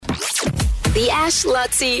The Ash,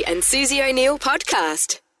 Lutzi and Susie O'Neill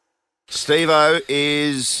podcast. Steve-O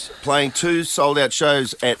is playing 2 sold-out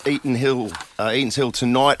shows at Eatons Hill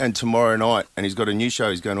tonight and tomorrow night, and he's got a new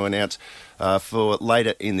show he's going to announce for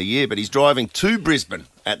later in the year, but he's driving to Brisbane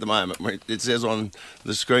at the moment. It says on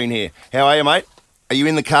the screen here. How are you, mate? Are you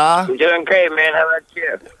in the car? I'm doing great, man. How about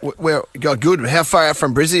you? Well, good. How far out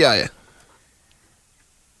from Brizzy are you?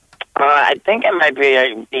 I think I might be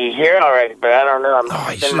here already, but I don't know.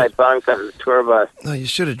 I'm in my bunk on the tour bus. No, you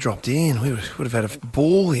should have dropped in. We would have had a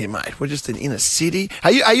ball here, mate. We're just in inner city.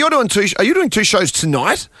 Are you doing 2 shows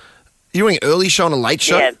tonight? Are you doing an early show and a late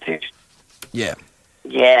show? Yeah, 2. Yeah.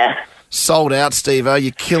 Yeah. Sold out, Steve-O.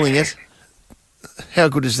 You're killing it. How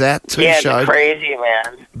good is that? 2 shows. Yeah, crazy,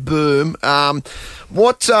 man. Boom.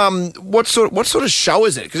 What sort of show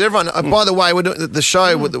is it? Because everyone, by the way, we're doing the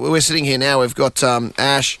show. We're sitting here now. We've got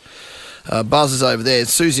Ash, Buzz is over there.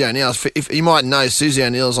 Susie O'Neill. If you might know, Susie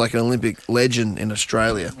O'Neill is like an Olympic legend in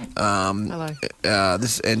Australia. Hello.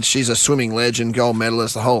 And she's a swimming legend, gold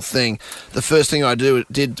medalist, the whole thing. The first thing I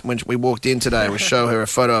did when we walked in today was show her a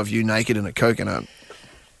photo of you naked in a coconut.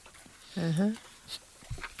 Uh-huh.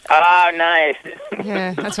 Oh, nice.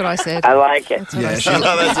 Yeah, that's what I said. I like it. Yeah,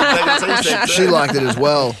 she liked it as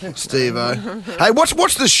well, Steve-O. Hey,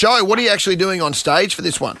 what's the show? What are you actually doing on stage for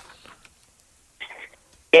this one?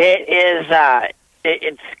 It is.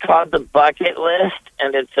 It's called The Bucket List,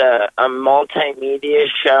 and it's a multimedia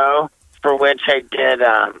show for which I did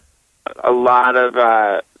a lot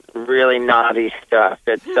of really naughty stuff.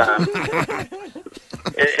 It's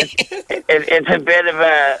it's a bit of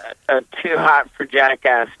a too hot for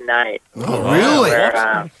jackass night. Oh, really?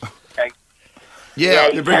 Where, yeah,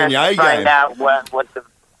 you're bringing your A game. Find out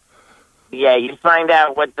you find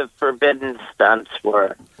out what the forbidden stunts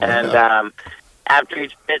were, and after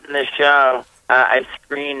each bit in the show, I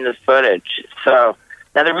screen the footage. So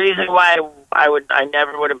now the reason why I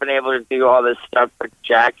never would have been able to do all this stuff for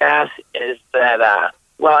Jackass is that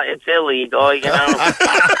it's illegal, you know.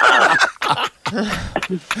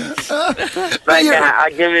 I'll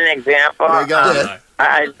give you an example.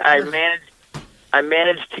 I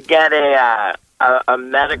managed to get a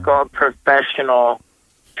medical professional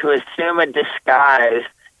to assume a disguise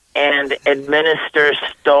and administer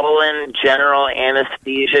stolen general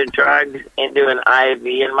anesthesia drugs into an IV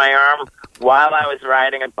in my arm while I was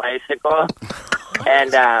riding a bicycle,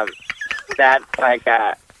 and that's like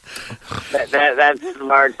that's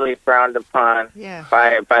largely frowned upon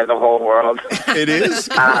by the whole world. It is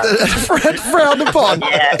frowned upon.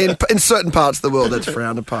 Yeah. In certain parts of the world, that's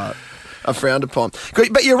frowned upon.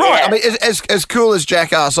 But you're right. Yeah. I mean, as cool as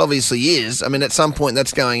Jackass obviously is, I mean, at some point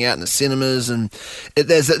that's going out in the cinemas, and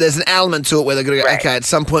there's an element to it where they're going to go, okay, at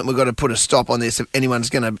some point we've got to put a stop on this if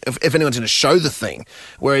anyone's going to show the thing.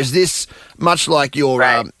 Whereas this, much like your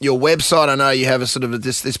website, I know you have a sort of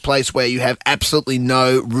this place where you have absolutely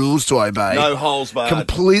no rules to obey, no holes barred,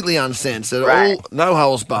 completely uncensored, no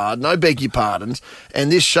holes barred, no beg your pardons.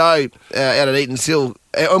 And this show out at Eatons Hill.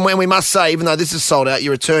 And we must say, even though this is sold out,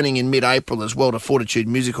 you're returning in mid-April as well to Fortitude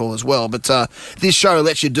Music Hall as well. But this show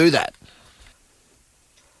lets you do that.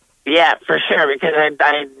 Yeah, for sure, because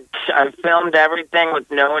I filmed everything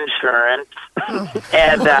with no insurance.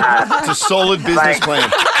 And it's a solid business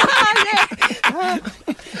plan.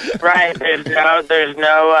 Right. There's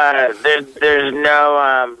no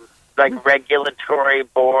like regulatory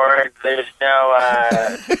board. There's no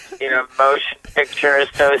Motion Picture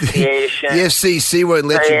Association. The FCC won't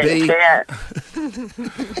let you be.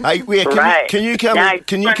 Hey, can you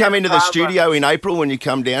come into the studio in April when you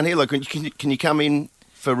come down here? Like, can you come in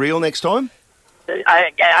for real next time?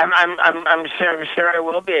 I'm sure I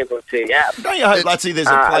will be able to. Yeah. Don't you hope, Lutzi, there's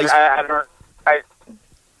a place?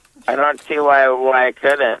 I don't see why I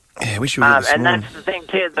couldn't. Yeah, we should. And that's the thing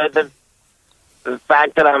too. The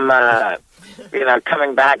fact that I'm,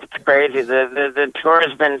 coming back, it's crazy. The tour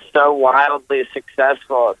has been so wildly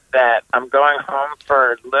successful that I'm going home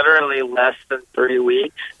for literally less than 3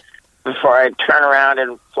 weeks before I turn around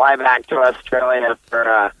and fly back to Australia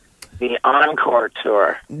for the Encore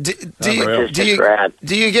tour. Do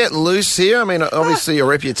you get loose here? I mean, obviously your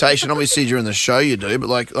reputation, obviously during the show you do, but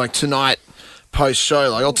like tonight, post-show,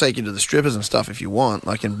 like I'll take you to the strippers and stuff if you want,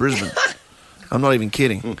 like in Brisbane. I'm not even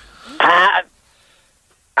kidding.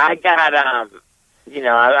 I got I'm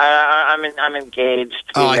engaged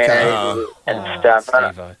to be married and stuff.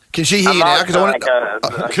 Can she hear you now? Because I want.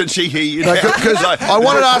 Can she hear you? Because I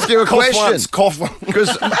wanted to ask you a question. Cough once.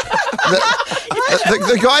 Because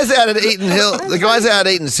The guys out at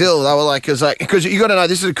Eaton Hill, they were like, because you got to know,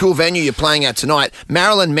 this is a cool venue you're playing at tonight.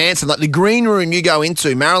 Marilyn Manson, like the green room you go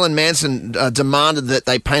into, Marilyn Manson demanded that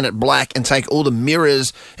they paint it black and take all the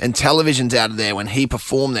mirrors and televisions out of there when he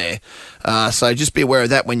performed there. So just be aware of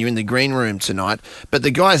that when you're in the green room tonight. But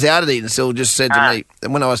the guys out at Eaton Hill just said to me,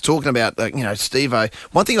 when I was talking about, Steve-O,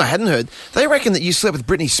 one thing I hadn't heard, they reckon that you slept with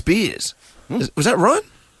Britney Spears. Was that right?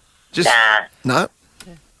 No?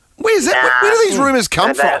 Where's that? Where do these rumours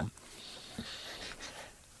come from?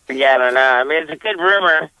 Yeah, I don't know. I mean, it's a good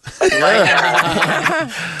rumor.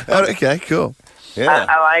 Okay, cool. Yeah.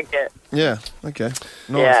 I like it. Yeah, okay. Nice.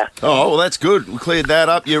 Yeah. Oh, well, that's good. We cleared that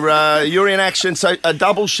up. You're in action. So a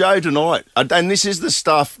double show tonight. And this is the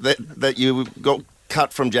stuff that you got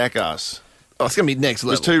cut from Jackass. Oh, it's going to be next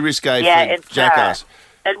level. It's too risque Yeah, for Jackass.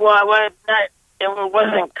 It wasn't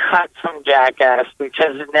cut from Jackass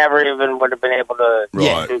because it never even would have been able to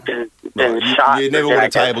been shot. You never for would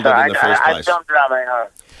have Jackass, tabled it in the first place. I filmed it on my own.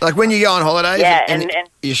 Like when you go on holidays and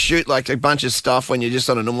you shoot like a bunch of stuff when you're just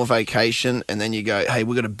on a normal vacation and then you go, hey,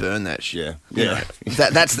 we're going to burn that shit. Yeah.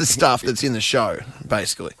 That's the stuff that's in the show,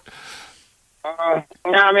 basically. No,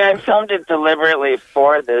 I mean, I filmed it deliberately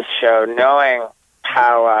for this show, knowing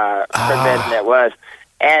how forbidden it was.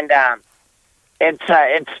 And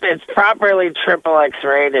it's properly XXX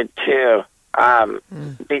rated, too,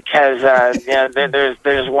 because,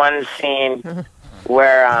 there's one scene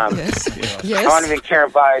where Yes. I want to be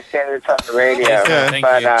careful how I say this on the radio.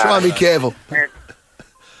 But Try and be careful.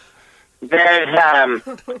 There's I'm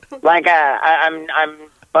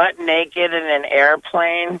butt naked in an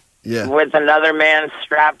airplane with another man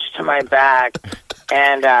strapped to my back,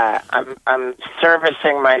 and I'm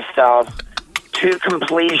servicing myself to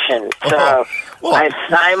completion. So I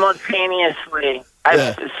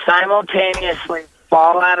simultaneously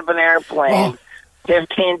fall out of an airplane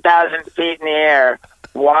 15,000 feet in the air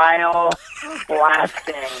while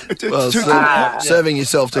blasting. Serving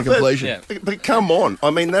yourself to completion. But come on.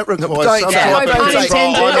 I mean, that requires some type of pun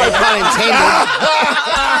control.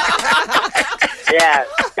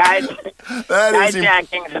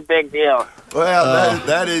 Hijacking's a big deal. Well,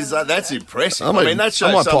 that's impressive. I mean, that shows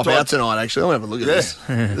I might pop sometimes- out tonight, actually. I'm going to have a look at this.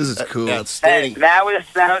 This is cool. Outstanding. That was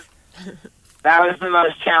the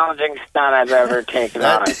most challenging stunt I've ever taken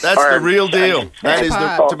on. That's the real deal. That is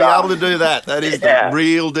to be able to do that. That is the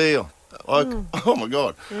real deal. Oh my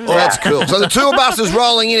God! Oh, that's cool. So the tour bus is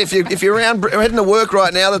rolling in. If you're heading to work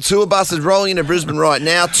right now, the tour bus is rolling into Brisbane right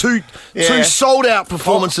now. Two sold out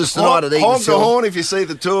performances tonight at Eaton Honk the Hill. horn if you see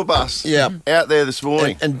the tour bus. Out there this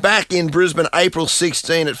morning. And back in Brisbane, April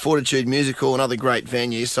 16 at Fortitude Music Hall, another great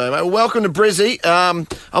venue. So, mate, welcome to Brizzy.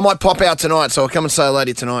 I might pop out tonight, so I'll come and say hello to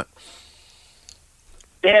you tonight.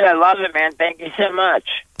 Dude, I love it, man. Thank you so much.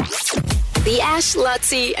 The Ash,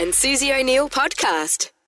 Lutzi and Susie O'Neill podcast.